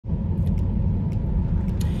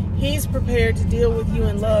He's prepared to deal with you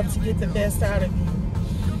in love to get the best out of you.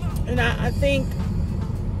 And I think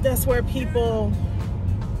that's where people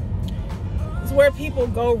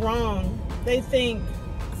go wrong. They think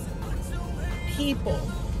people,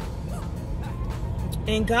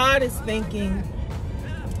 and God is thinking,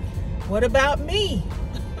 what about me?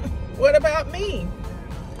 What about me?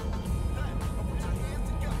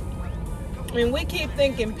 And we keep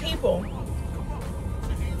thinking people.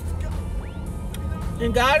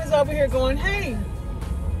 And God is over here going, hey,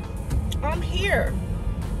 I'm here.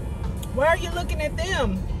 Why are you looking at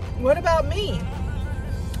them? What about me?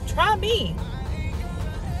 Try me.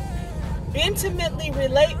 Intimately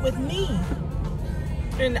relate with me.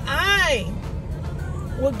 And I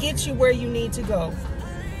will get you where you need to go.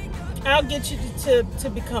 I'll get you to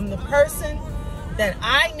become the person that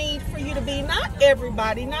I need for you to be. Not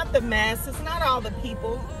everybody, not the masses, not all the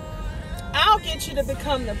people. I'll get you to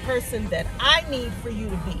become the person that I need for you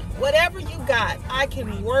to be. Whatever you got, I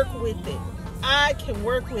can work with it. I can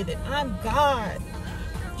work with it. I'm God.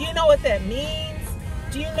 Do you know what that means?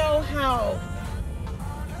 Do you know how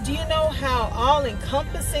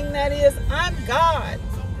all-encompassing that is? I'm God.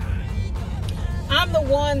 I'm the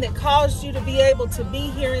one that caused you to be able to be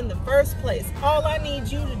here in the first place. All I need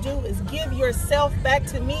you to do is give yourself back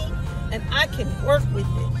to me, and I can work with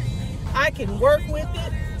it. I can work with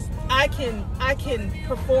it. I can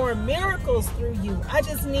perform miracles through you. I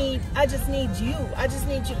just need you. I just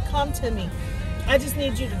need you to come to me. I just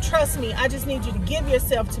need you to trust me. I just need you to give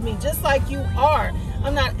yourself to me just like you are.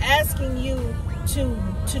 I'm not asking you to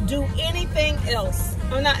do anything else.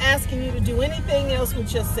 I'm not asking you to do anything else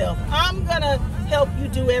with yourself. I'm gonna help you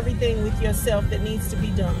do everything with yourself that needs to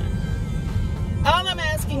be done. All I'm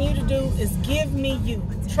asking you to do is give me you.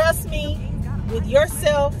 Trust me with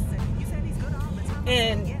yourself,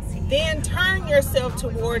 and then turn yourself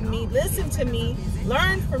toward me. Listen to me.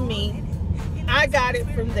 Learn from me. I got it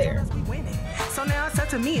from there. So now it's up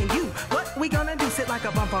to me and you. What we gonna do? Sit like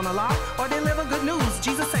a bump on the law, or deliver good news?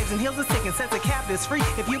 Jesus saves and heals the sick and sets the captives free.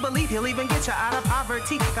 If you believe, he'll even get you out of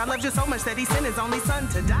poverty. God loves you so much that he sent his only son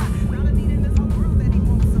to die.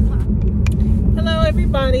 Hello,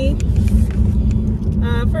 everybody.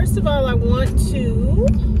 First of all, I want to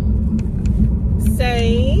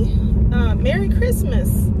say Merry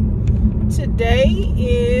Christmas. Today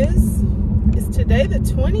is today the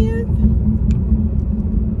 20th?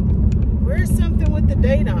 Where's something with the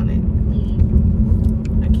date on it?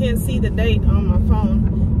 I can't see the date on my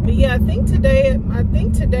phone. But yeah, I think today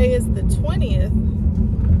is the 20th.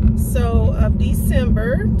 So of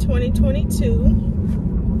December 2022.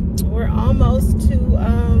 We're almost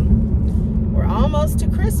to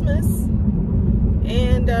Christmas.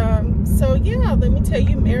 And so yeah, let me tell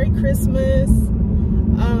you, Merry Christmas.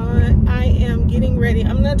 I am getting ready.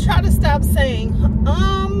 I'm gonna try to stop saying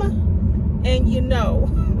and you know,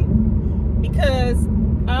 because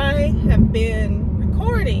I have been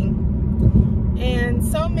recording and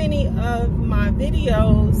so many of my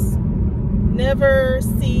videos never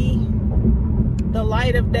see the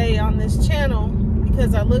light of day on this channel,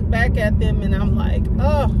 because I look back at them and I'm like,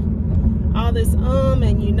 oh, all this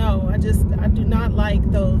and you know, I do not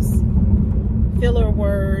like those filler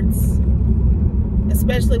words,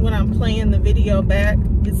 especially when I'm playing the video back.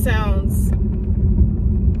 It sounds,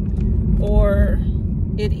 or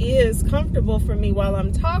it is comfortable for me while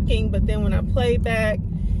I'm talking, but then when I play back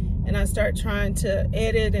and I start trying to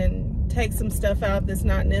edit and take some stuff out that's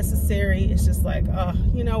not necessary, it's just like, oh,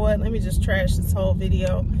 you know what, let me just trash this whole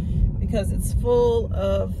video because it's full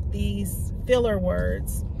of these filler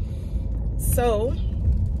words. So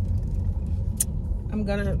I'm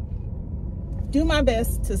gonna do my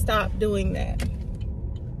best to stop doing that.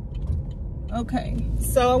 Okay,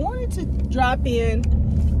 so I wanted to drop in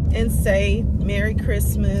and say Merry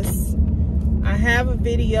Christmas. I have a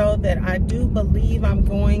video that I do believe I'm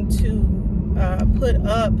going to put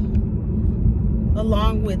up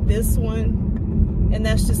along with this one, and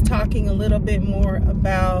that's just talking a little bit more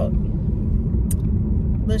about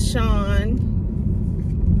LaShawn,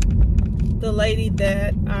 the lady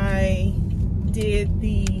that I did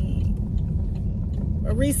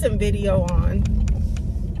a recent video on,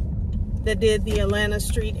 that did the Atlanta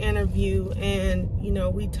Street interview. And you know,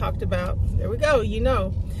 we talked about, there we go, you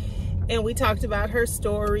know, and we talked about her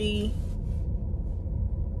story,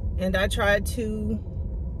 and I tried to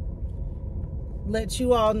let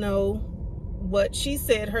you all know what she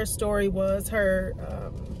said her story was, her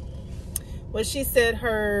what she said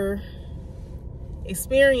her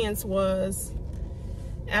experience was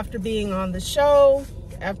after being on the show,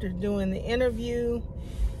 after doing the interview.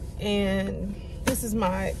 And this is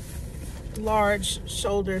my large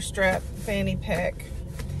shoulder strap fanny pack.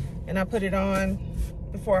 and I put it on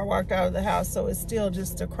before I walked out of the house, so it's still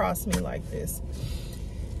just across me like this.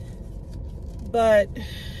 But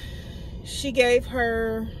she gave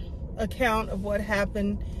her account of what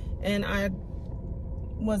happened, and I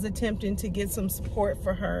was attempting to get some support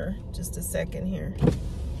for her. Just a second here.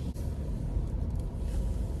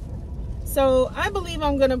 So I believe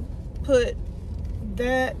I'm gonna put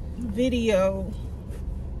that video.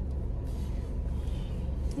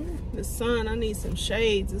 The sun, I need some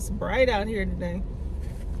shades. It's bright out here today.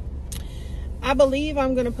 I believe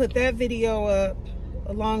I'm gonna put that video up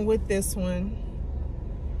along with this one.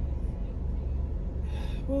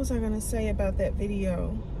 What was I gonna say about that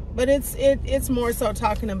video? But it's more so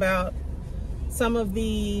talking about some of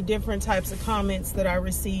the different types of comments that I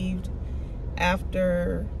received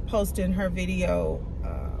after posting her video,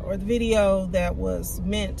 or the video that was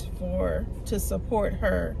meant to support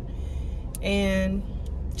her, and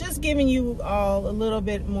just giving you all a little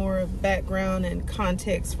bit more background and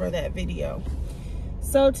context for that video.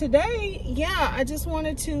 So today, yeah, I just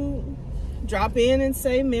wanted to drop in and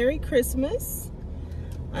say Merry Christmas.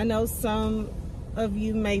 I know some of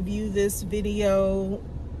you may view this video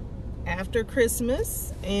after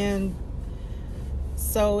Christmas, and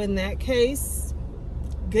so in that case,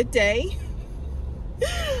 good day.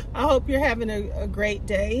 I hope you're having a great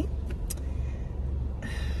day.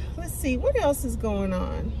 Let's see, what else is going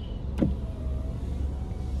on?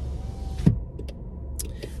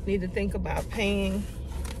 Need to think about paying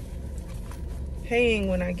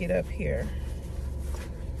when I get up here.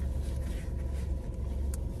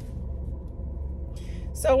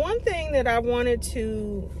 So one thing that I wanted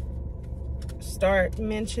to start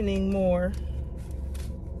mentioning more,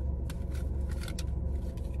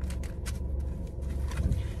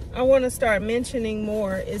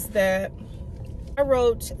 is that I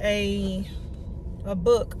wrote a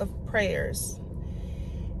book of prayers,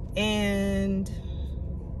 and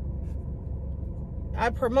I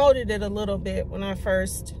promoted it a little bit when it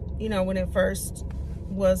first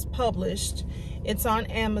was published. It's on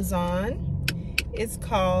Amazon. It's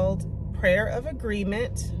called Prayer of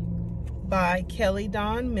Agreement by Kelly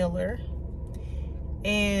Dawn Miller,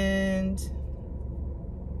 and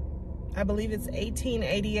I believe it's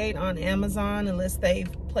 $18.88 on Amazon, unless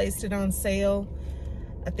they've placed it on sale.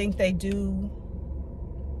 I think they do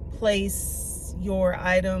place your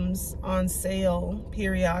items on sale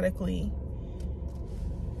periodically.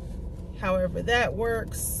 However that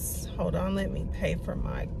works. Hold on, let me pay for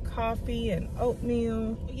my coffee and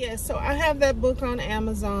oatmeal. Yeah, so I have that book on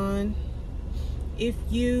Amazon. If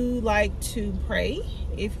you like to pray,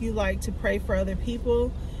 if you like to pray for other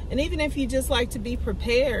people, and even if you just like to be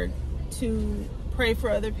prepared to pray for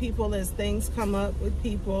other people as things come up with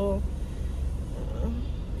people.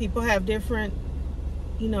 People have different,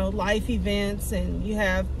 life events, and you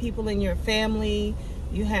have people in your family,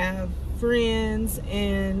 you have friends,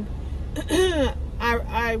 and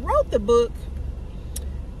I wrote the book,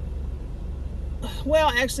 well,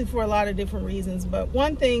 actually for a lot of different reasons, but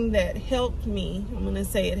one thing that helped me, I'm going to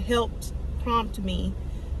say it helped prompt me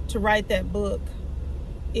to write that book,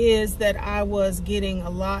 is that I was getting a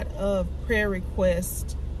lot of prayer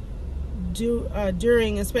requests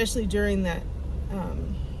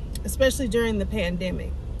especially during the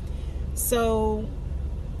pandemic. So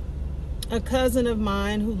a cousin of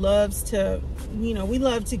mine who loves to, we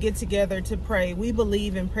love to get together to pray. We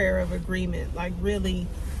believe in prayer of agreement, like really,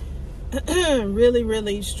 really,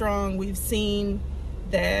 really strong. We've seen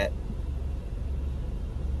that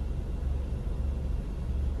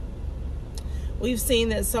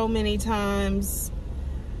so many times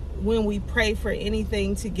when we pray for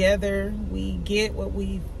anything together, we get what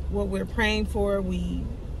we're praying for. We,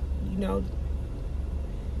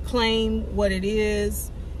 claim what it is.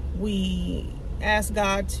 We ask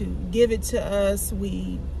God to give it to us.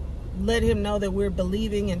 We let him know that we're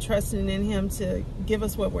believing and trusting in him to give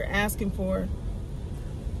us what we're asking for.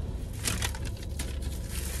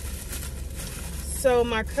 So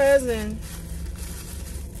my cousin,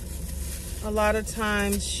 a lot of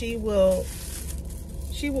times she will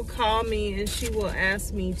call me and she will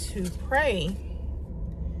ask me to pray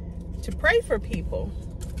for people.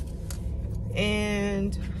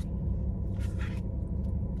 And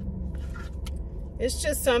it's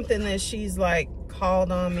just something that she's like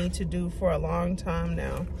called on me to do for a long time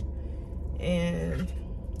now. And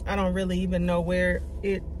I don't really even know where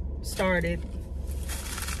it started.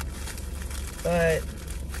 But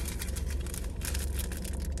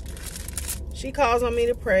she calls on me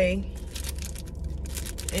to pray.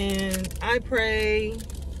 And I pray.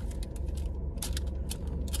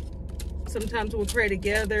 Sometimes we'll pray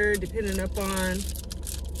together, depending upon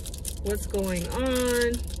what's going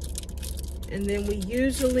on. And then we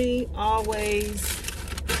usually always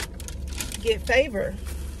get favor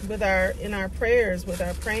with in our prayers, with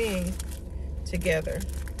our praying together.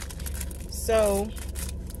 So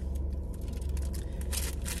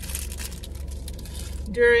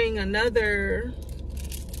during another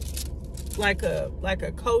like a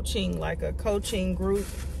coaching group,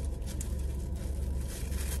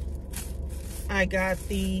 I got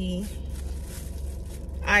the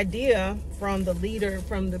idea from the leader,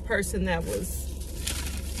 from the person that was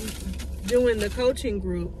doing the coaching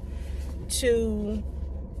group, to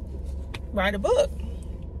write a book.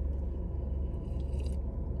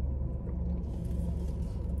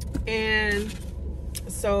 And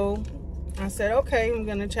so I said, okay, I'm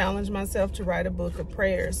going to challenge myself to write a book of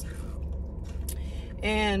prayers.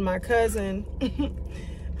 And my cousin,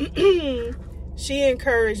 she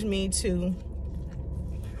encouraged me to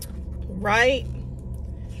write.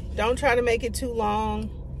 Don't try to make it too long,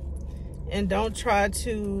 and don't try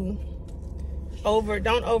to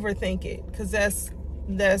don't overthink it, because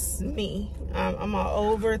that's me. I'm an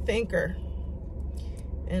overthinker,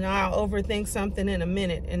 and I'll overthink something in a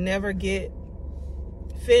minute and never get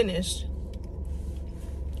finished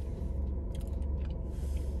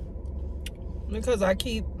because I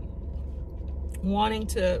keep wanting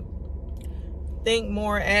to think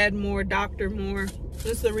more, add more, doctor more.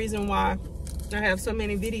 That's the reason why I have so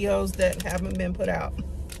many videos that haven't been put out.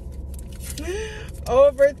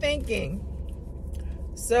 Overthinking.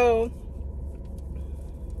 So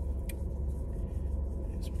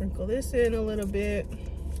sprinkle this in a little bit.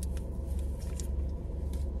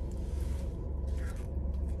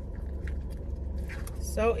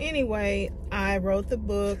 So anyway, I wrote the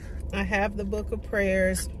book. I have the book of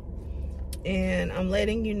prayers, and I'm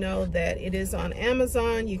letting you know that it is on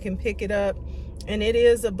Amazon. You can pick it up, and it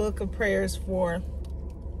is a book of prayers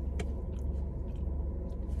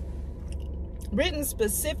written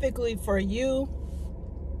specifically for you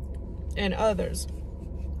and others.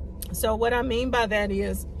 So what I mean by that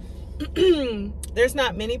is there's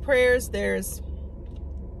not many prayers. There's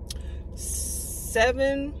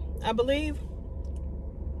 7, I believe.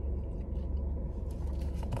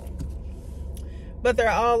 But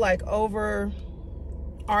they're all like overarching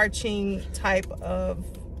type of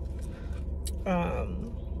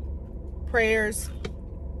prayers,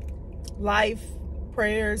 life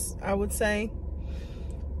prayers, I would say.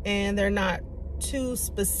 And they're not too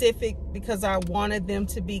specific because I wanted them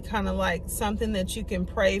to be kind of like something that you can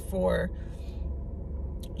pray for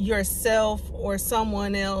yourself or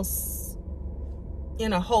someone else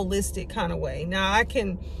in a holistic kind of way. Now I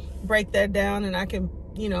can break that down, and I can,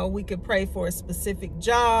 you know, we could pray for a specific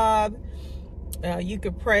job. You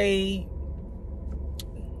could pray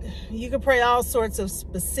all sorts of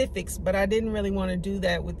specifics, but I didn't really want to do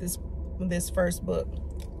that with this first book.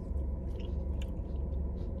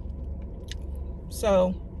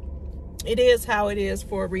 So it is how it is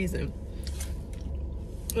for a reason.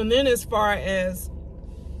 And then as far as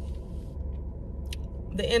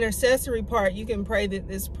the intercessory part, you can pray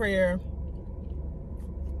this prayer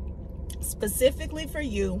specifically for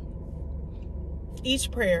you,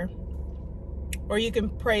 each prayer, or you can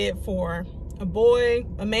pray it for a boy,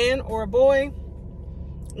 a man or a boy.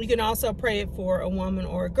 You can also pray it for a woman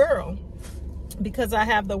or a girl, because I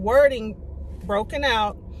have the wording broken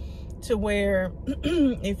out to where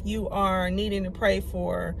if you are needing to pray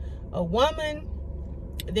for a woman,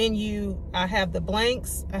 then I have the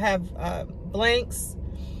blanks. I have blanks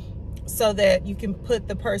so that you can put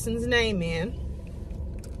the person's name in.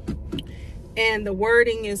 And the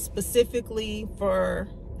wording is specifically for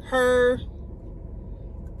her,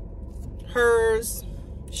 hers,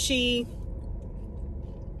 she,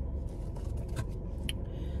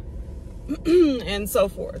 and so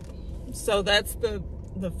forth. So that's the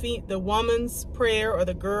woman's prayer, or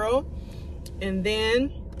the girl. And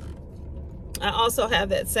then I also have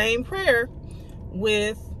that same prayer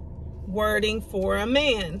with wording for a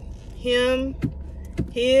man: him,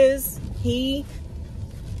 his, he.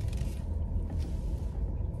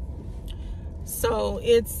 So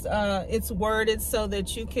it's worded so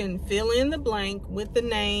that you can fill in the blank with the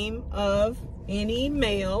name of any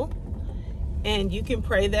male, and you can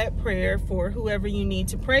pray that prayer for whoever you need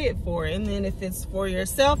to pray it for. And then if it's for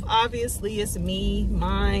yourself, obviously it's me,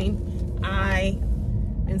 mine, I,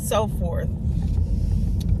 and so forth.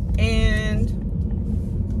 And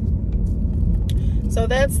so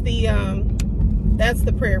that's the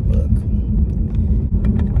prayer book.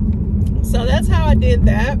 So that's how I did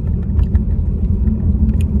that.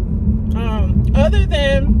 Other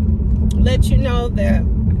than let you know that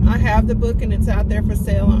I have the book and it's out there for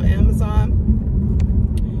sale on Amazon,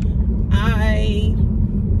 I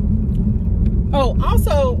Oh,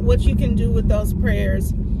 also what you can do with those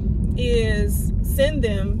prayers is send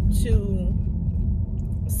them to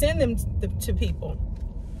people.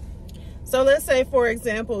 So let's say, for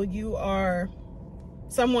example,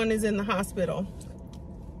 someone is in the hospital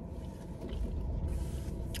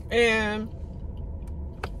and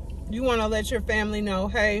you want to let your family know,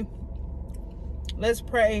 hey, let's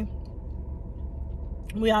pray.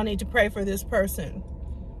 We all need to pray for this person.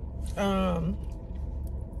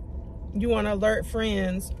 You want to alert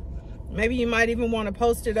friends. Maybe you might even want to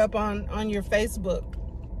post it up on your Facebook.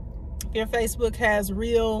 Your Facebook has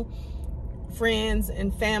real friends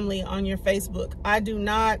and family on your Facebook. I do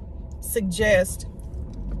not suggest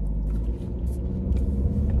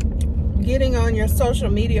getting on your social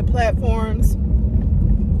media platforms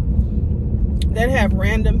that have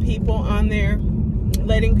random people on there,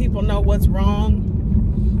 letting people know what's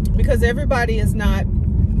wrong, because everybody does not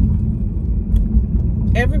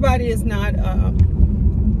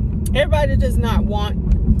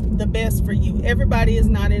want the best for you. Everybody is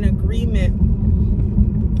not in agreement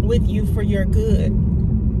with you for your good.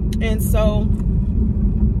 And so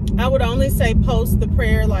I would only say post the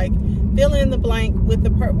prayer, like fill in the blank with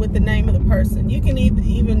the name of the person. You can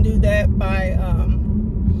even do that by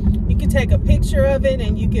you can take a picture of it,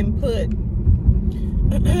 and you can put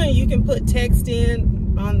text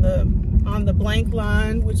in on the blank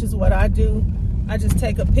line, which is what I do. I just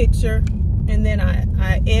take a picture and then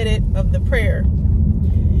I edit of the prayer,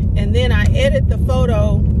 and then I edit the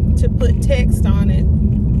photo to put text on it.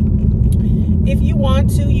 If you want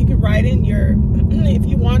to, you can write in if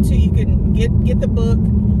you want to, you can get the book.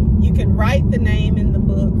 You can write the name in the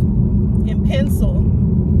book in pencil,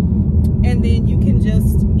 and then you can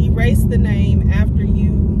just erase the name after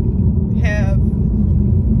you have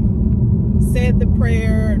said the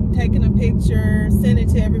prayer, taken a picture, send it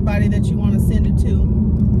to everybody that you want to send it to.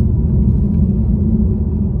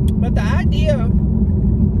 But the idea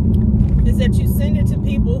is that you send it to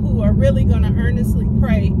people who are really going to earnestly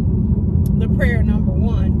pray the prayer number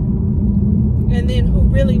one, and then who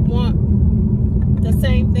really want the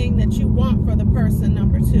same thing that you want for the person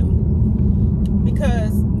number two,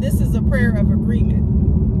 because this is a prayer of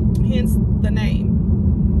agreement, hence the name.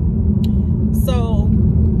 So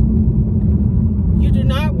you do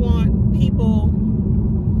not want people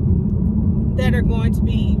that are going to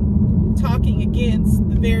be talking against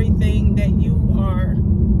the very thing that you are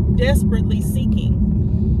desperately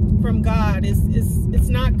seeking from God. It's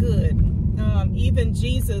not good. Even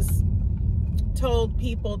Jesus told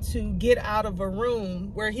people to get out of a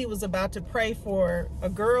room where he was about to pray for a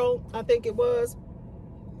girl, I think it was.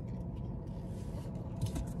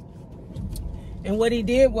 And what he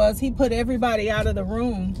did was he put everybody out of the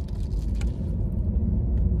room.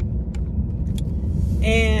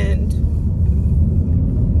 And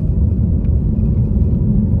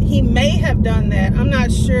he may have done that. I'm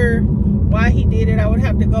not sure why he did it. I would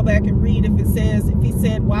have to go back and read if he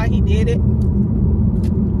said why he did it.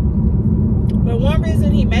 But one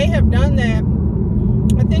reason he may have done that,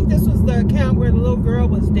 I think this was the account where the little girl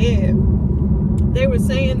was dead. They were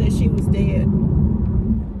saying that she was dead.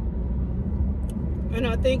 And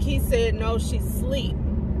I think he said, no, she's asleep.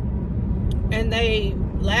 And they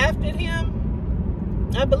laughed at him,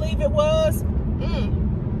 I believe it was.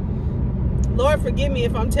 Lord, forgive me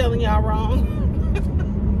if I'm telling y'all wrong.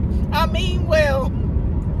 I mean, well,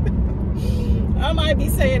 I might be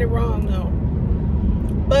saying it wrong though.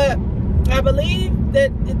 But I believe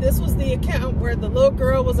that this was the account where the little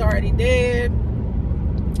girl was already dead.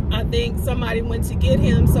 I think somebody went to get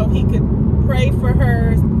him so he could pray for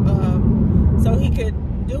her, so he could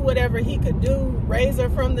do whatever he could do, raise her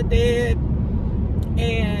from the dead.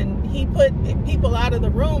 And he put people out of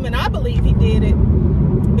the room, and I believe he did it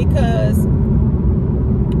because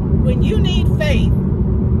when you need faith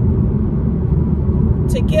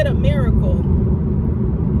to get a miracle,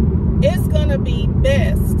 it's going to be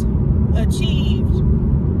best achieved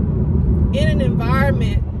in an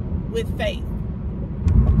environment with faith,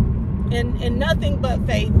 and nothing but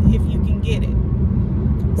faith if you can get it.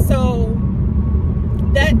 So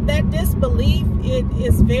that disbelief,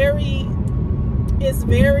 it's very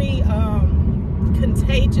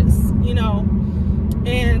contagious, you know.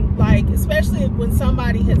 And like, especially when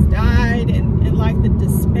somebody has died, and like the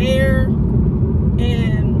despair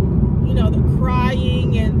and, you know, the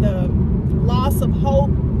crying and the loss of hope,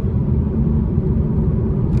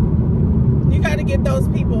 you got to get those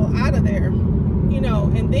people out of there, you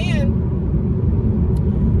know. And then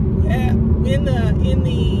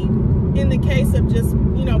in the case of just,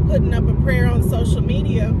 you know, putting up a prayer on social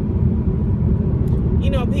media, you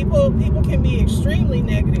know, people can be extremely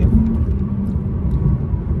negative.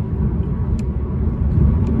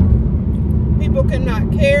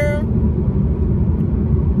 cannot care.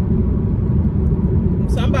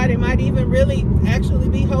 Somebody might even really actually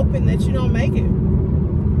be hoping that you don't make it,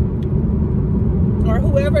 or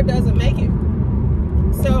whoever doesn't make it.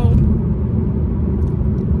 So,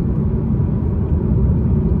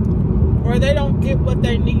 or they don't get what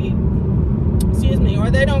they need. Excuse me,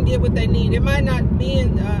 or they don't get what they need. It might not be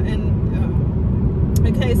in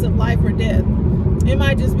a case of life or death. It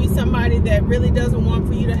might just be somebody that really doesn't want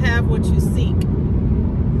for you to have what you seek.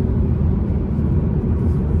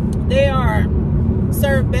 They are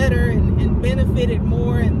served better and benefited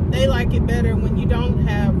more, and they like it better when you don't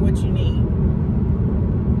have what you need.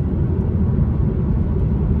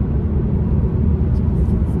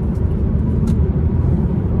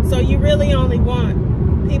 So you really only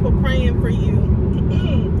want people praying for you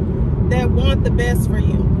that want the best for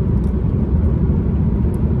you,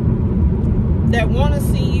 that want to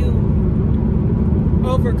see you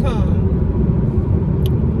overcome,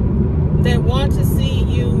 that want to see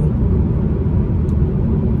you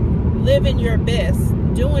living your best,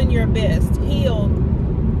 doing your best, healed,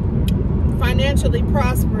 financially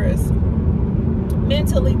prosperous,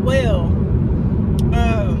 mentally well,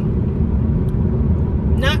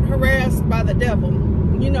 not harassed by the devil.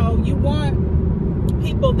 You know, you want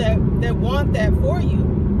people that want that for you.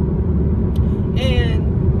 And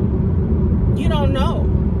you don't know,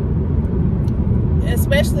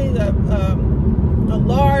 especially the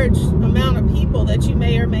large amount of people that you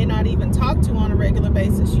may or may not even talk to on a regular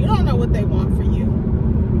basis. You don't know what they want for you.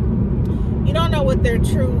 You don't know what their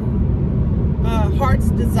true heart's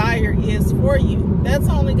desire is for you. That's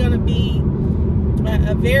only going to be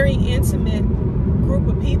a very intimate group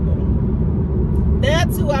of people.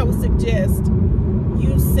 That's who I would suggest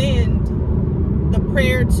you send the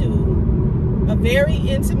prayer to, a very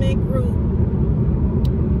intimate group,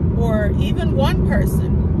 or even one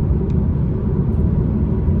person,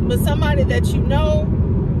 but somebody that you know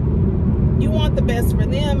you want the best for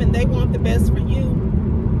them and they want the best for you,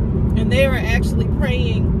 and they are actually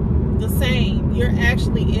praying the same. You're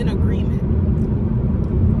actually in agreement.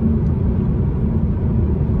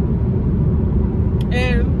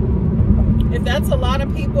 And if that's a lot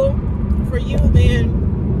of people for you, then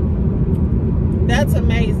that's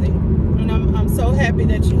amazing. And I'm so happy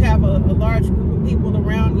that you have a large group of people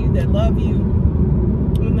around you that love you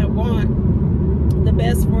and that want the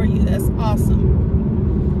best for you. That's awesome.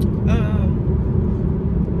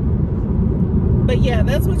 But yeah,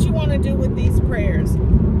 that's what you want to do with these prayers.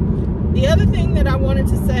 The other thing that I wanted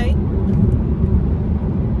to say,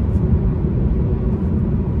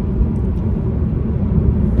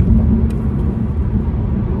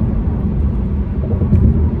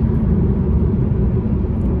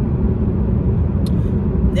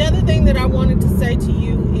 to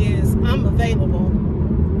you is I'm available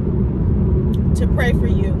to pray for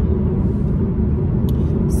you.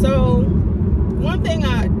 So one thing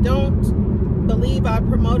I don't believe I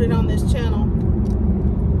promoted on this channel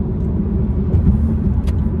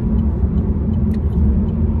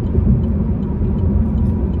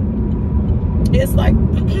is like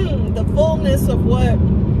the fullness of what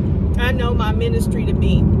I know my ministry to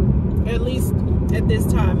be, at least at this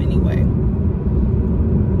time anyway.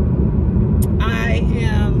 I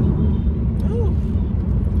am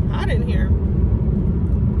hot in here.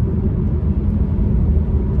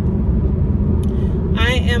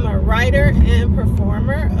 I am a writer and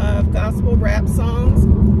performer of gospel rap songs.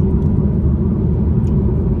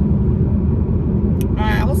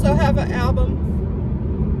 I also have an album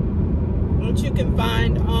which you can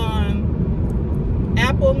find on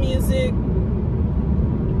Apple Music.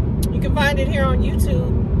 You can find it here on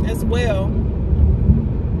YouTube as well.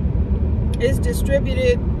 It's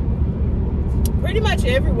distributed pretty much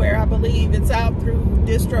everywhere, I believe. It's out through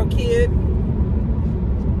DistroKid.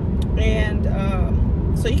 And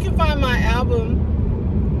so you can find my album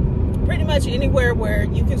pretty much anywhere where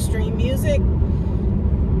you can stream music.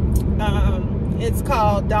 It's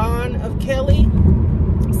called Dawn of Kelly,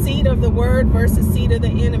 Seed of the Word versus Seed of the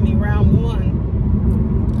Enemy, round 1.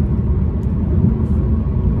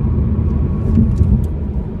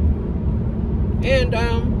 And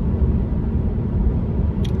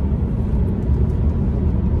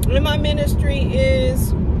and my ministry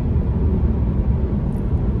is,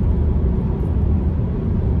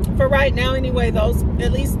 for right now anyway,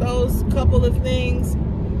 at least those couple of things.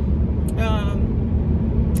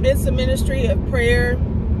 It's a ministry of prayer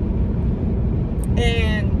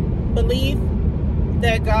and belief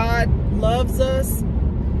that God loves us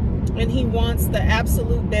and He wants the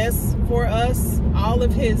absolute best for us, all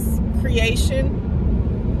of His creation,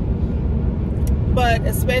 but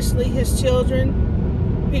especially His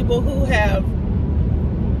children, people who have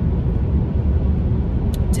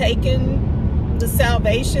taken the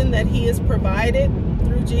salvation that he has provided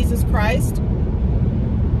through Jesus Christ.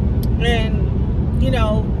 And, you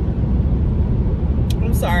know,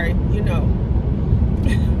 I'm sorry, you know.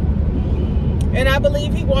 And I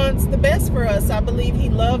believe he wants the best for us. I believe he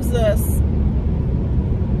loves us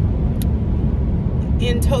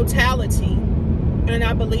in totality. And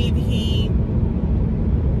I believe he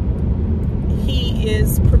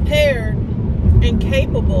is prepared and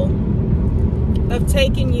capable of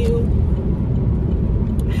taking you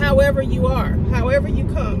however you are, however you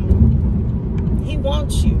come. He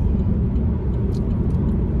wants you.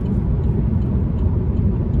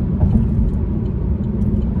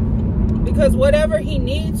 Because whatever he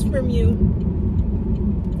needs from you,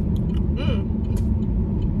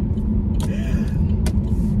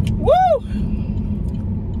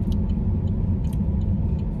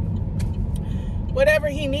 whatever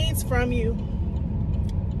he needs from you,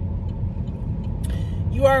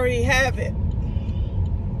 you already have it.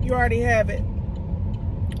 You already have it.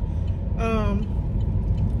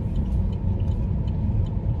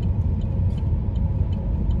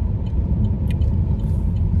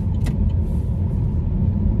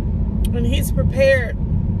 And he's prepared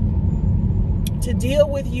to deal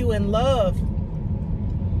with you in love,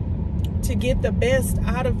 to get the best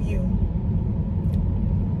out of you.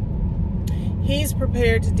 He's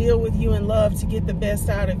prepared to deal with you in love to get the best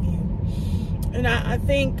out of you. And I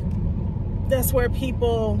think that's where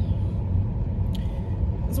people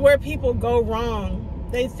go wrong.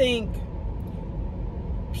 They think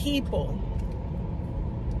people,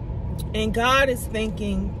 and God is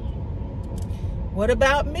thinking, what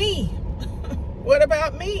about me? What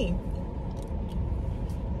about me?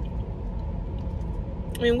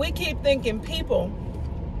 And we keep thinking people.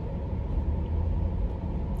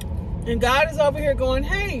 And God is over here going,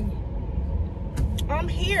 hey, I'm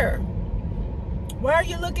here. Why are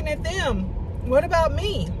you looking at them? What about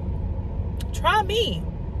me? Try me.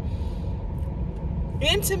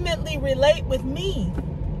 Intimately relate with me.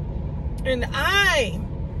 And I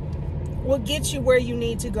will get you where you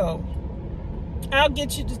need to go. I'll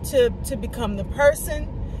get you to become the person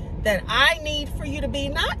that I need for you to be.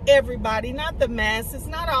 Not everybody, not the masses,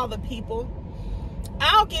 not all the people.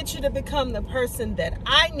 I'll get you to become the person that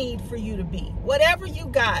I need for you to be. Whatever you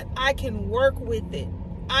got, I can work with it.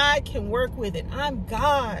 I can work with it. I'm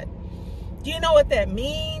God. Do you know what that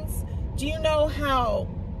means? Do you know how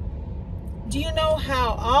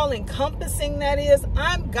all-encompassing that is?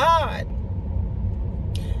 I'm God.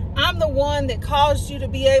 I'm the one that caused you to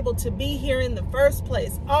be able to be here in the first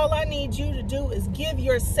place. All I need you to do is give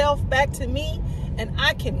yourself back to me, and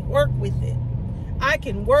I can work with it. I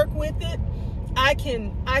can work with it. I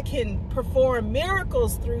can perform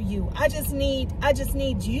miracles through you. I just need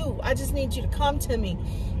you. I just need you to come to me.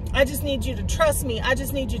 I just need you to trust me. I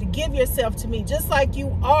just need you to give yourself to me just like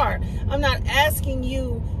you are. I'm not asking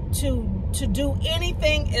you to do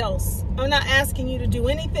anything else. I'm not asking you to do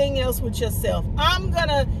anything else with yourself. I'm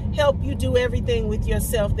gonna help you do everything with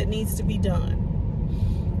yourself that needs to be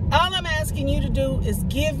done. All I'm asking you to do is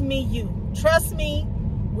give me you. Trust me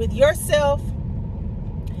with yourself,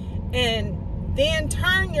 and then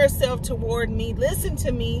turn yourself toward me. Listen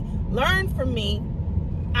to me. Learn from me.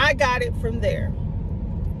 I got it from there.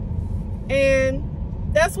 And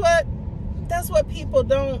that's what people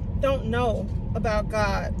don't know about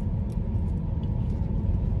God.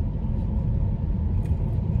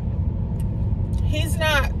 He's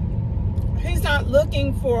not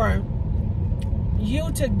looking for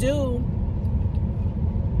you to do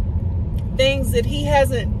things that he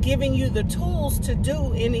hasn't given you the tools to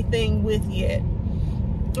do anything with yet.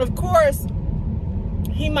 Of course,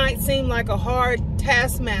 he might seem like a hard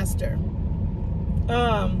taskmaster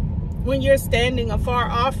when you're standing afar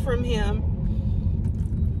off from him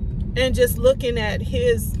and just looking at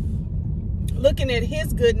his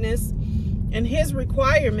goodness and his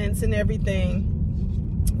requirements and everything,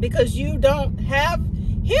 because you don't have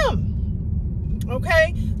him.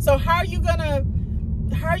 Okay? So how are you gonna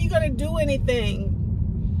do anything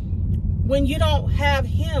when you don't have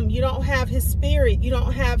him? You don't have his spirit. You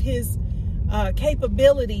don't have his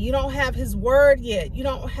capability. You don't have his word yet. You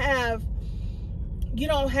don't have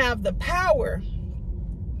the power.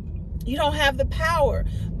 You don't have the power.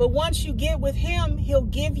 But once you get with him, he'll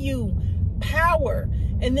give you power,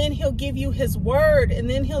 and then he'll give you his word, and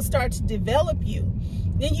then he'll start to develop you.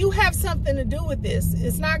 Then you have something to do with this.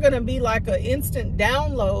 It's not going to be like an instant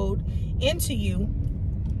download into you.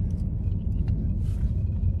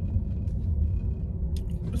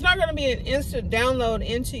 It's not going to be an instant download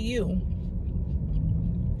into you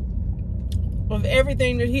of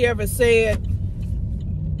everything that he ever said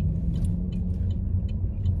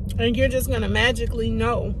and you're just going to magically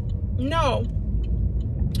know. No.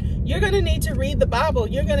 You're going to need to read the Bible.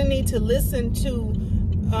 You're going to need to listen to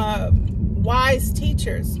wise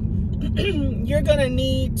teachers. You're going to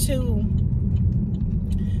need to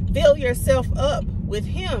fill yourself up with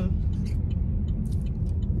Him.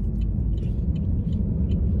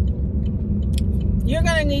 You're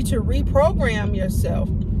going to need to reprogram yourself.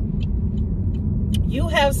 You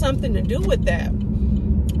have something to do with that.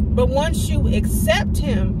 But once you accept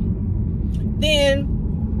Him, then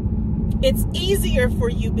it's easier for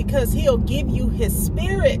you, because He'll give you His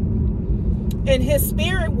Spirit. And His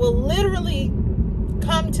Spirit will literally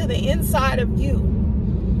come to the inside of you.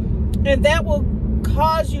 And that will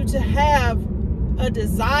cause you to have a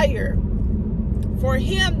desire for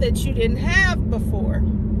Him that you didn't have before.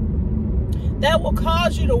 That will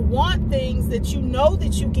cause you to want things that you know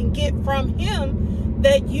that you can get from Him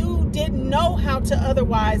that you didn't know how to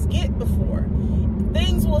otherwise get before.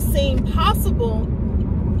 Things will seem possible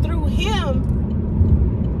through Him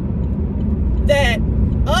that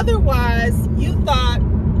otherwise you thought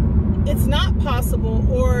it's not possible,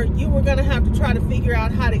 or you were going to have to try to figure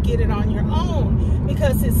out how to get it on your own,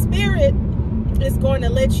 because His Spirit is going to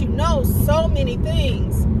let you know so many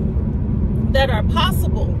things that are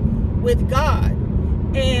possible with God.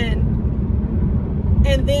 And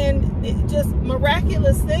then just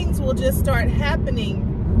miraculous things will just start happening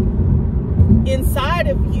inside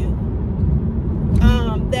of you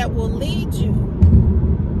that will lead you.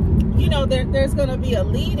 You know, there's going to be a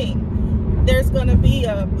leading. There's going to be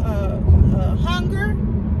a hunger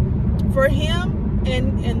for Him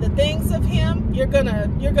and the things of Him. You're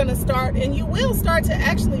gonna start, and you will start to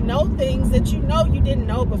actually know things that you know you didn't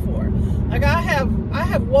know before. Like I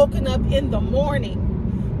have woken up in the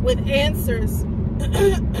morning with answers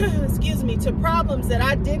excuse me, to problems that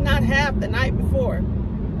I did not have the night before.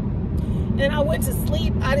 And I went to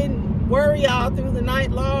sleep. I didn't worry all through the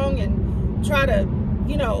night long and try to,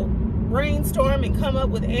 you know, brainstorm and come up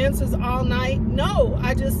with answers all night. No,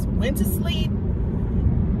 I just went to sleep,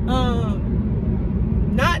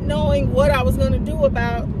 not knowing what I was going to do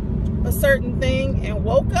about a certain thing, and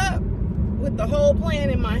woke up with the whole plan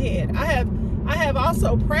in my head. I have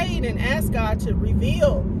also prayed and asked God to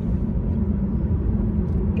reveal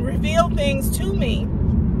things to me,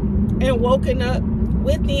 and woken up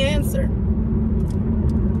with the answer.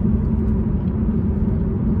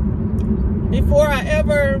 Before I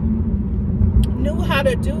ever knew how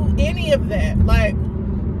to do any of that, like,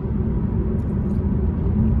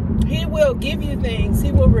 He will give you things.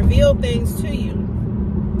 He will reveal things to you.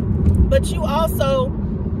 But you also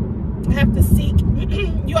have to seek,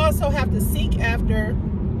 you also have to seek after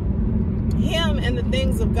Him and the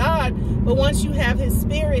things of God. But once you have His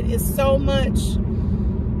Spirit, it's so much,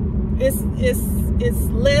 it's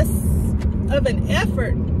less of an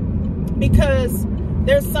effort, because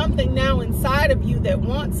there's something now inside of you that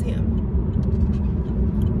wants Him.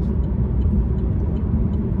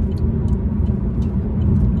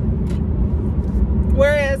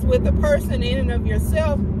 Whereas with a person in and of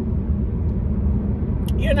yourself,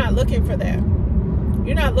 you're not looking for that.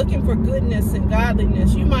 You're not looking for goodness and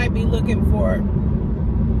godliness. You might be looking for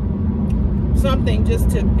something just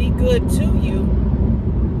to be good to you,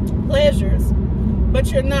 pleasures,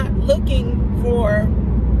 but you're not looking for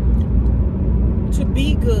to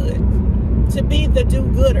be good, to be the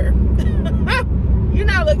do-gooder. You're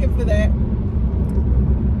not looking for that.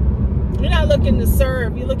 You're not looking to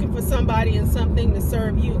serve. You're looking for somebody and something to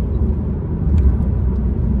serve you.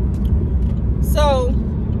 So,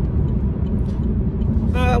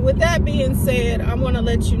 with that being said, I want to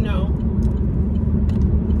let you know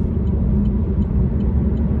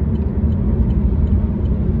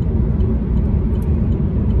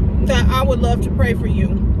that I would love to pray for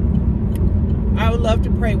you. I would love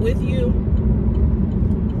to pray with you.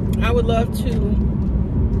 I would love to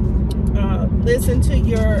listen to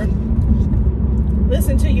your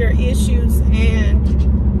issues and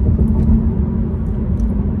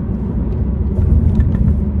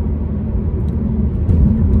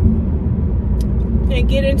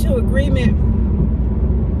get into agreement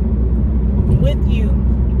with you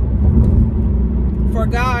for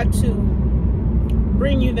God to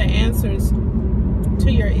bring you the answers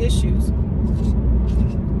to your issues.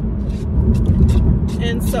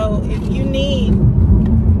 And so if you need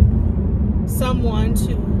someone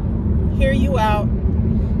to hear you out,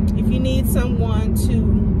 if you need someone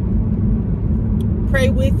to pray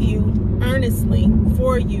with you earnestly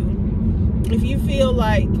for you, if you feel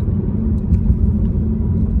like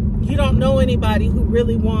you don't know anybody who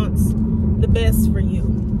really wants the best for you,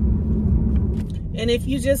 and if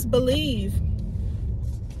you just believe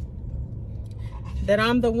that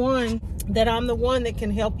I'm the one that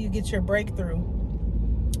can help you get your breakthrough.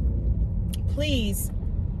 Please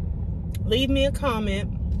leave me a comment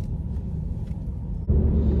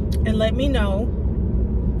and let me know.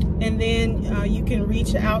 And then you can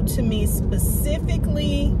reach out to me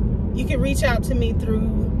specifically. You can reach out to me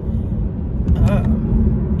through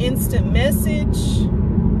instant message.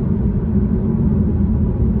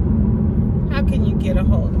 How can you get a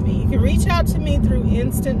hold of me? You can reach out to me through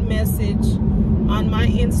instant message on my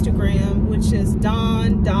Instagram, which is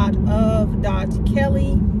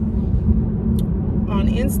dawn.of.kelly on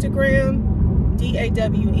Instagram,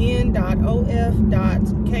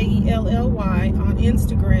 dawn.of.kelly on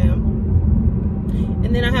Instagram.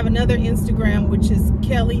 And then I have another Instagram, which is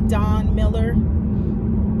Kelly Dawn Miller,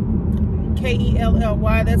 Kelly.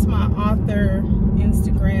 That's my author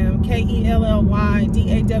Instagram,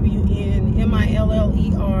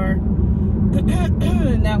 KELLYDAWNMILLER.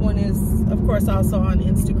 And that one is, of course, also on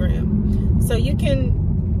Instagram. So you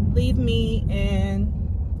can leave me an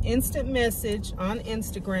instant message on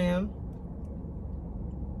Instagram.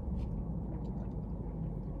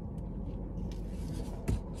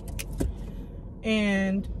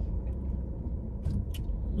 And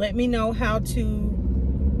let me know how to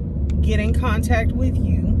get in contact with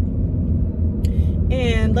you.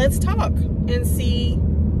 And let's talk and see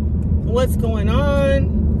what's going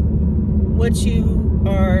on, what you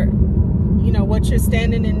are, what you're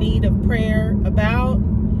standing in need of prayer about.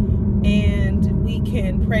 And we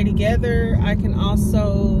can pray together. I can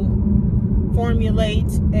also formulate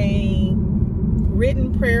a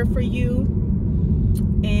written prayer for you.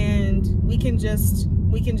 And we can just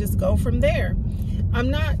go from there. I'm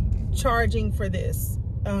not charging for this.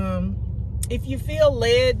 If you feel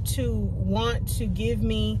led to want to give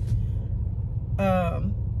me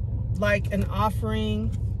like an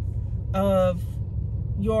offering of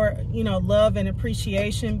your love and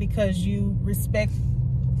appreciation because you respect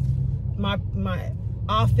my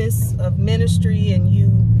office of ministry, and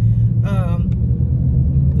you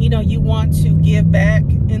you want to give back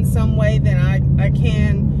in some way, then I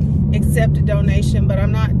can accept a donation, but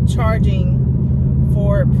I'm not charging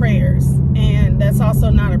for prayers. And that's also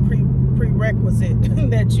not a prerequisite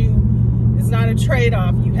that it's not a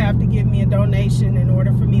trade-off. You have to give me a donation in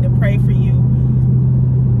order for me to pray for you.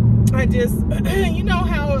 I just, you know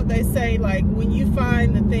how they say, like, when you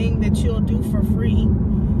find the thing that you'll do for free,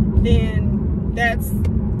 then that's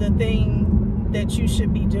the thing that you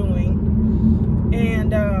should be doing.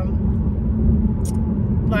 And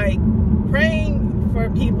like, praying for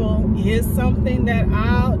people is something that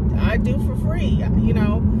I do for free.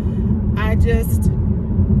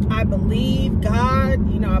 I believe God.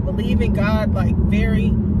 I believe in God, like,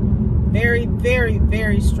 very, very, very,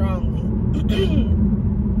 very strongly.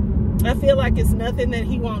 I feel like it's nothing that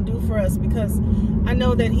he won't do for us, because I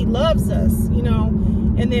know that he loves us,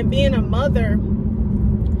 and then being a mother,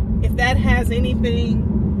 if that has anything,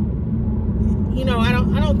 I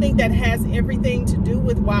don't think that has everything to do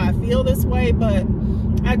with why I feel this way, but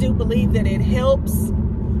I do believe that it helps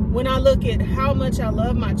when I look at how much I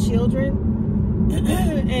love my children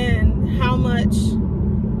and how much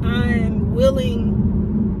I'm willing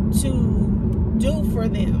to do for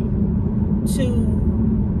them, to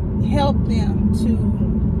help them, to,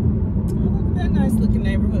 look at that nice looking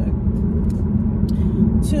neighborhood,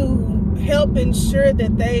 to help ensure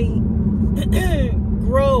that they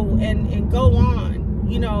grow and go on,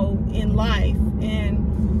 in life, and,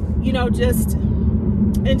 just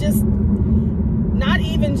not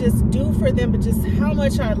even just do for them, but just how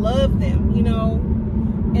much I love them,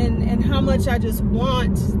 and how much I just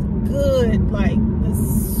want good, like the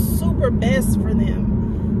super best for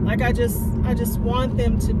them. Like, I just want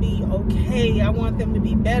them to be okay. I want them to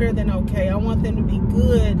be better than okay. I want them to be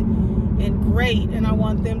good and great, and I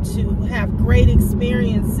want them to have great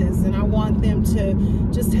experiences, and I want them to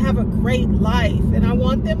just have a great life, and I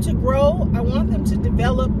want them to grow. I want them to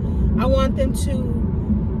develop. I want them to,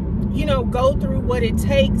 go through what it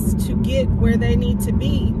takes to get where they need to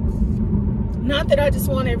be. Not that I just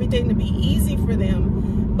want everything to be easy for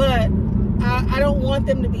them, but I don't want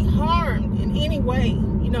them to be harmed in any way.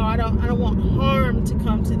 I don't want harm to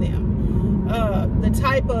come to them. The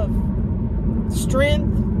type of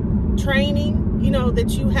strength training,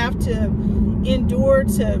 that you have to endure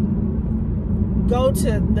to go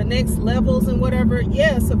to the next levels and whatever.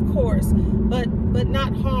 Yes, of course, but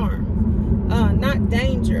not harm, not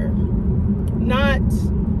danger, not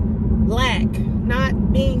lack,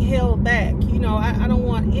 not being held back. I don't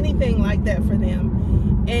want anything like that for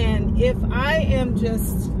them. And if I am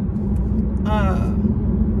just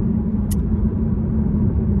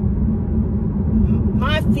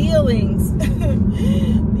my feeling inklings,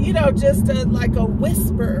 you know, just like a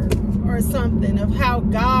whisper or something of how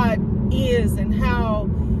God is and how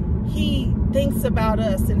he thinks about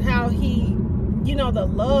us and how he, you know, the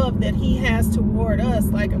love that he has toward us.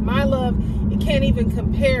 Like my love, it can't even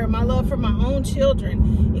compare. My love for my own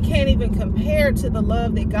children, it can't even compare to the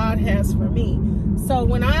love that God has for me. So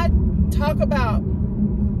when I talk about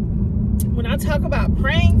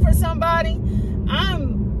praying for somebody,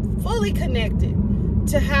 I'm fully connected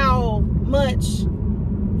to how much,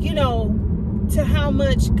 you know, to how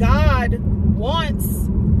much God wants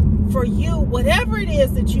for you, whatever it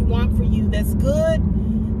is that you want for you that's good,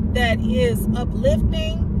 that is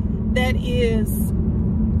uplifting, that is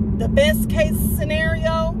the best case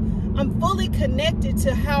scenario. I'm fully connected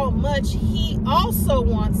to how much he also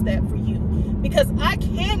wants that for you, because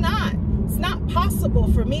it's not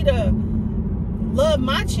possible for me to love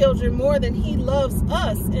my children more than he loves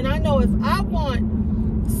us. And I know if I want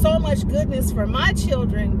so much goodness for my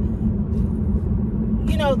children,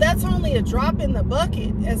 you know, that's only a drop in the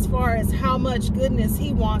bucket as far as how much goodness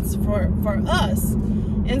he wants for us.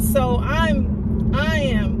 And so I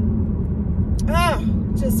am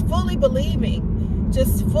just fully believing,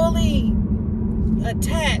 just fully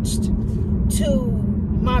attached to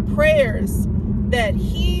my prayers that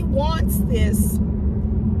he wants this.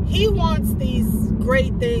 He wants these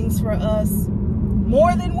great things for us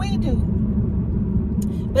more than we do.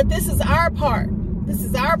 But this is our part. This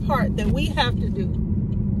is our part that we have to do.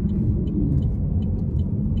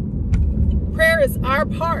 Prayer is our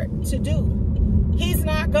part to do. He's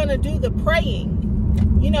not going to do the praying.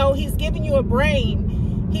 You know, he's given you a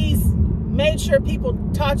brain. He's made sure people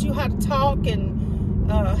taught you how to talk and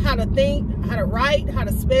how to think, how to write, how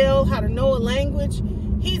to spell, how to know a language.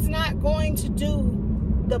 He's not going to do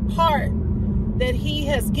the part that he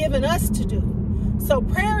has given us to do. So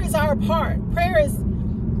prayer is our part. Prayer is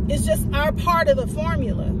just our part of the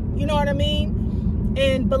formula. You know what I mean?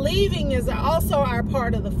 And believing is also our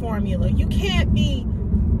part of the formula. You can't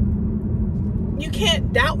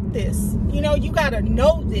doubt this. You know, you got to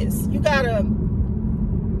know this. You got to,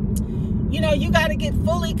 you know, you got to get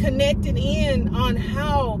fully connected in on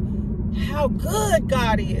how good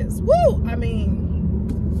God is. Woo! I mean,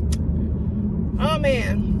 oh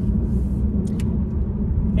man,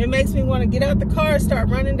 it makes me want to get out the car and start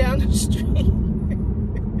running down the street.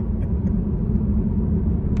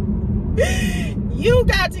 You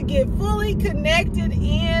got to get fully connected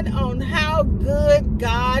in on how good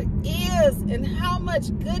God is and how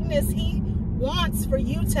much goodness he wants for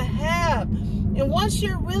you to have. And once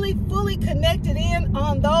you're really fully connected in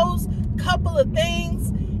on those couple of things,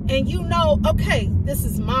 and you know, okay, this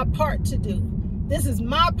is my part to do. This is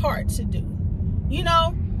my part to do. You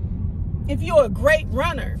know, if you're a great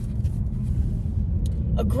runner,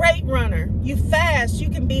 you fast, you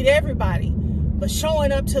can beat everybody. But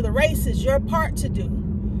showing up to the race is your part to do.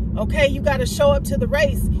 Okay, you got to show up to the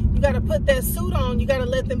race. You got to put that suit on. You got to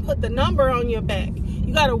let them put the number on your back.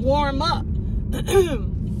 You got to warm up.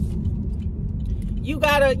 You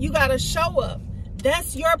gotta show up.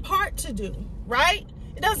 That's your part to do, right?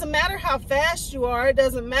 It doesn't matter how fast you are. It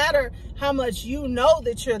doesn't matter how much you know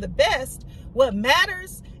that you're the best. What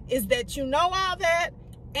matters is that you know all that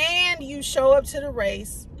and you show up to the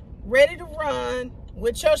race ready to run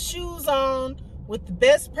with your shoes on, with the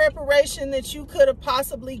best preparation that you could have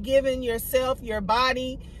possibly given yourself, your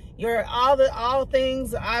body, all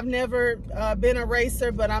things. I've never been a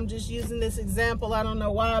racer, but I'm just using this example. I don't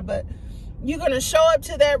know why, but you're going to show up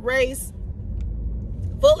to that race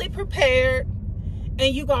fully prepared,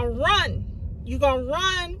 and you're going to run. You're going to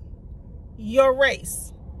run your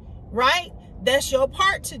race, right? That's your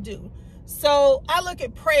part to do. So I look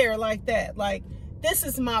at prayer like that. Like, this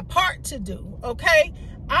is my part to do, okay?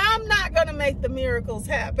 I'm not going to make the miracles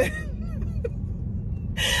happen.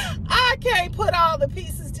 I can't put all the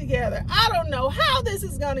pieces together. I don't know how this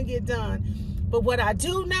is going to get done. But what I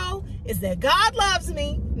do know is that God loves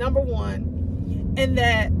me, number one, and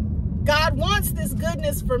that God wants this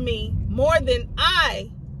goodness for me more than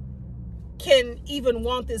I can even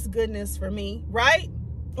want this goodness for me, right?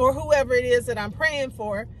 Or whoever it is that I'm praying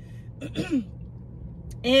for.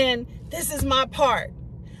 And this is my part.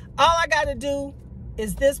 All I got to do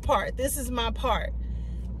is this part. This is my part.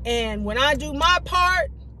 And when I do my part,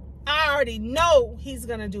 I already know he's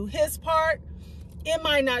going to do his part. It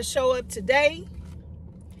might not show up today.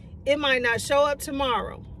 It might not show up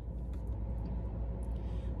tomorrow.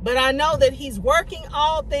 But I know that he's working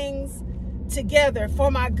all things together for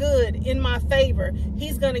my good, in my favor.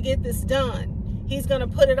 He's going to get this done. He's going to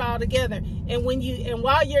put it all together. And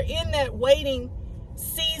while you're in that waiting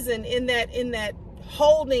season, in that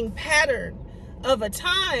holding pattern of a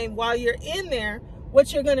time while you're in there,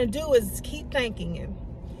 what you're going to do is keep thanking him.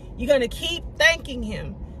 You're going to keep thanking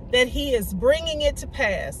him that he is bringing it to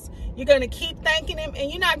pass. You're going to keep thanking him, and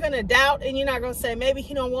you're not going to doubt, and you're not going to say, maybe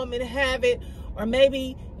he don't want me to have it, or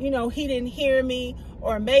maybe, you know, he didn't hear me,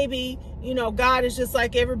 or maybe, you know, God is just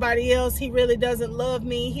like everybody else. He really doesn't love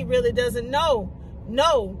me. He really doesn't know.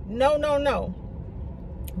 No.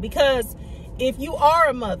 Because if you are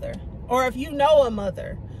a mother, or if you know a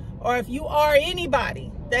mother, or if you are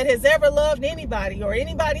anybody that has ever loved anybody, or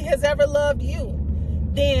anybody has ever loved you,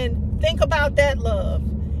 then think about that love.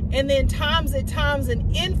 And then times it times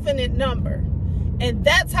an infinite number. And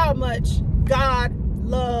that's how much God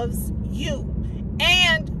loves you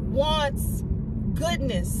and wants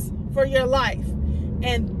goodness for your life.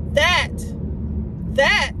 And that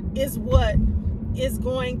is what is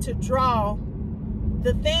going to draw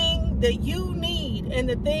the thing that you need, and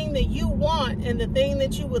the thing that you want, and the thing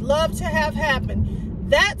that you would love to have happen.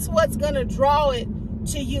 That's what's going to draw it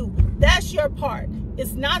to you. That's your part.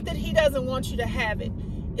 It's not that he doesn't want you to have it.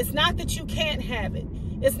 It's not that you can't have it.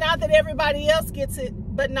 It's not that everybody else gets it,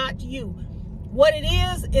 but not you. What it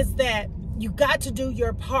is that you got to do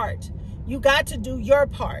your part. You got to do your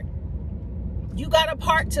part. You got a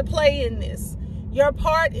part to play in this. Your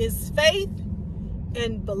part is faith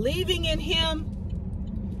and believing in him,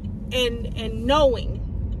 and knowing,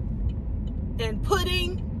 and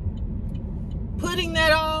putting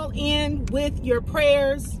that all in with your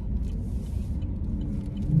prayers.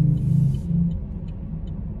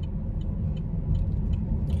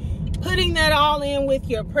 Putting that all in with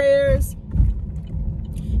your prayers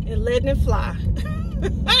and letting it fly.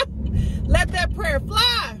 Let that prayer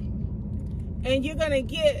fly. And you're going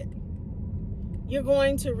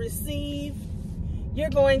to receive, you're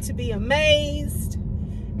going to be amazed.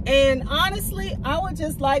 And honestly, I would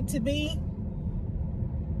just like to be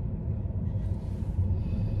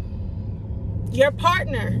your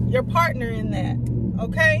partner in that.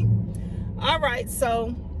 Okay? All right,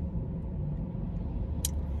 so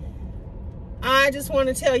I just want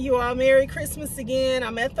to tell you all Merry Christmas again.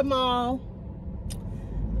 I'm at the mall.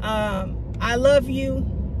 I love you.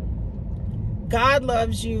 God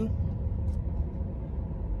loves you.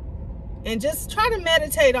 And just try to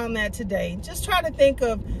meditate on that today. Just try to think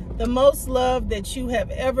of the most love that you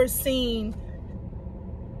have ever seen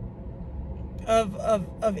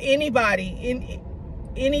of anybody, in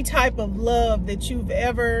any type of love that you've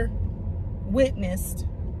ever witnessed,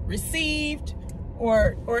 received,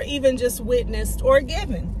 or even just witnessed or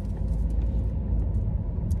given.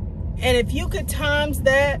 And if you could times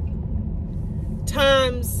that,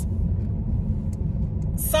 times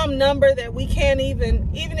some number that we can't even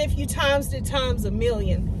if you times it times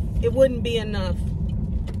 1,000,000, it wouldn't be enough.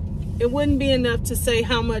 It wouldn't be enough to say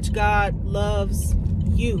how much God loves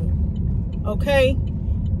you. Okay?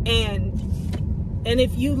 And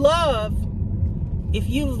if you've loved,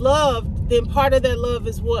 then part of that love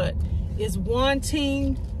is what? Is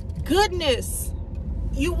wanting goodness.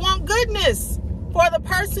 You want goodness for the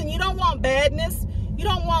person. You don't want badness. You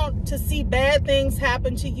don't want to see bad things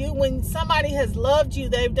happen to you. When somebody has loved you,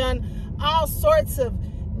 they've done all sorts of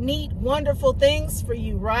neat, wonderful things for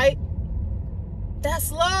you, right?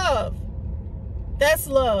 That's love. That's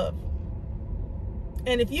love.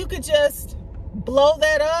 And if you could just blow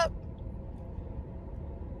that up,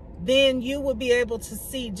 then you will be able to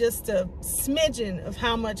see just a smidgen of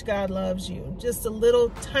how much God loves you. Just a little,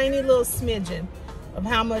 tiny little smidgen of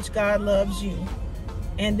how much God loves you.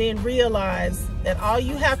 And then realize that all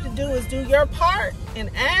you have to do is do your part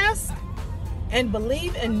and ask and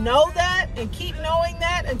believe and know that, and keep knowing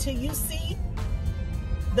that until you see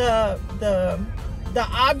the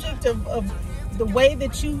object of the way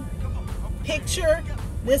that you picture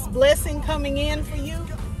this blessing coming in for you.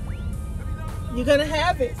 You're gonna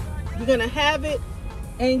have it. You're gonna have it,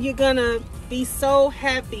 and you're gonna be so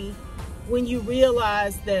happy when you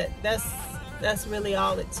realize that that's really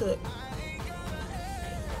all it took.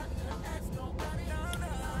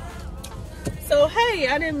 So hey,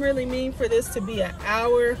 I didn't really mean for this to be an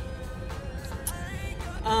hour.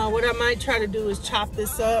 What I might try to do is chop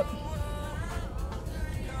this up,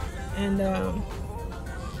 and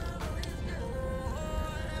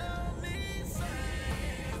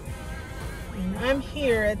I'm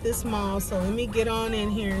here at this mall, so let me get on in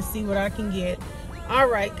here and see what I can get. All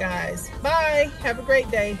right, guys. Bye. Have a great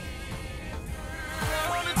day.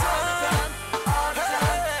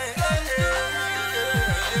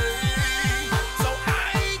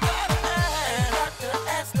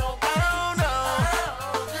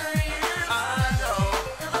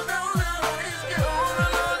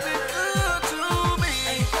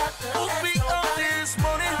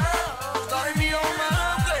 Starting me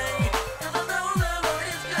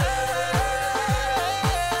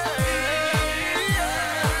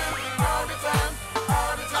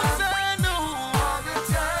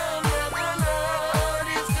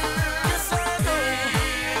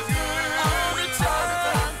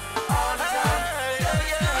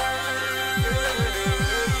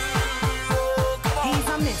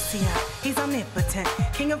He's omnipotent.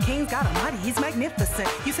 King of kings, God Almighty, he's magnificent.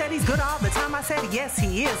 You said he's good all the time. I said yes,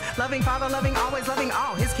 he is. Loving Father, loving, always loving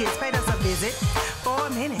all his kids. Paid us a visit for a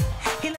minute. He